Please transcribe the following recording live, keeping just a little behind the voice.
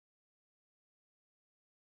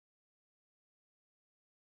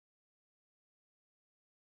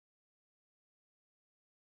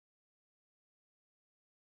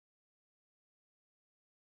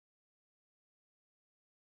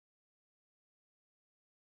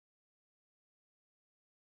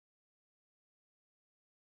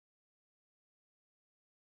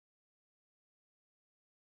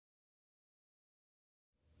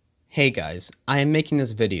Hey guys, I am making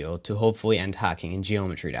this video to hopefully end hacking in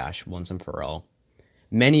Geometry Dash once and for all.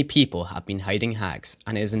 Many people have been hiding hacks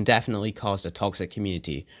and it has indefinitely caused a toxic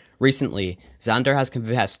community. Recently, Xander has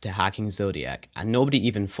confessed to hacking Zodiac and nobody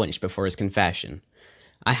even flinched before his confession.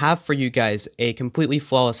 I have for you guys a completely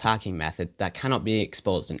flawless hacking method that cannot be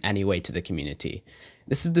exposed in any way to the community.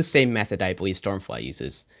 This is the same method I believe Stormfly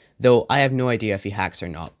uses, though I have no idea if he hacks or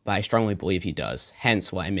not, but I strongly believe he does,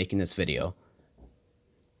 hence why I'm making this video.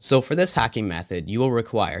 So for this hacking method, you will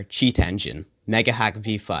require Cheat Engine, Megahack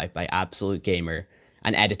V5 by Absolute Gamer,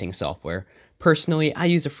 and editing software. Personally, I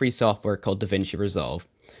use a free software called DaVinci Resolve,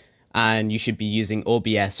 and you should be using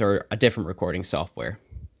OBS or a different recording software.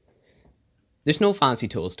 There's no fancy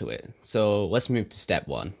tools to it, so let's move to step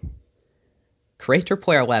 1. Create or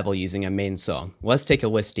play a level using a main song. Let's take a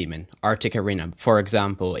list daemon, Arctic Arena. For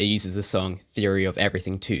example, it uses the song Theory of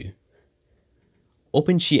Everything 2.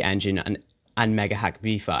 Open Cheat Engine and Megahack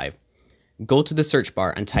V5. Go to the search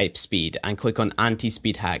bar and type speed and click on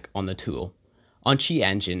anti-speed hack on the tool. On Cheat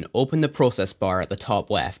Engine, open the process bar at the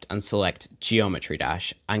top left and select Geometry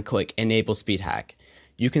Dash and click enable speed hack.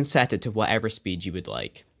 You can set it to whatever speed you would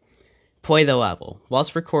like. Play the level.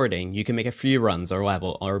 Whilst recording, you can make a few runs or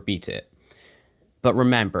level or beat it. But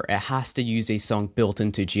remember, it has to use a song built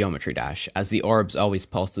into Geometry Dash, as the orbs always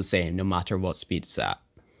pulse the same no matter what speed it's at.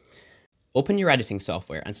 Open your editing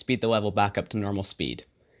software and speed the level back up to normal speed.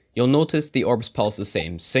 You'll notice the orbs pulse the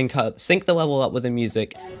same. Sync the level up with the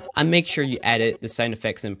music, and make sure you edit the sound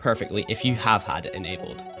effects in perfectly if you have had it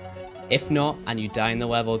enabled. If not, and you die in the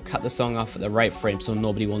level, cut the song off at the right frame so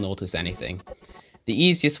nobody will notice anything. The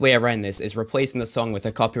easiest way around this is replacing the song with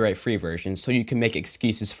a copyright-free version so you can make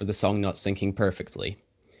excuses for the song not syncing perfectly.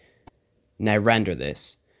 Now render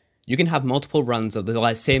this. You can have multiple runs of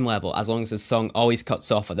the same level as long as the song always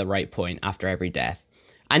cuts off at the right point after every death,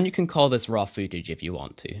 and you can call this raw footage if you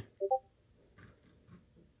want to.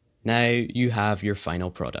 Now you have your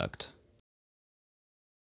final product.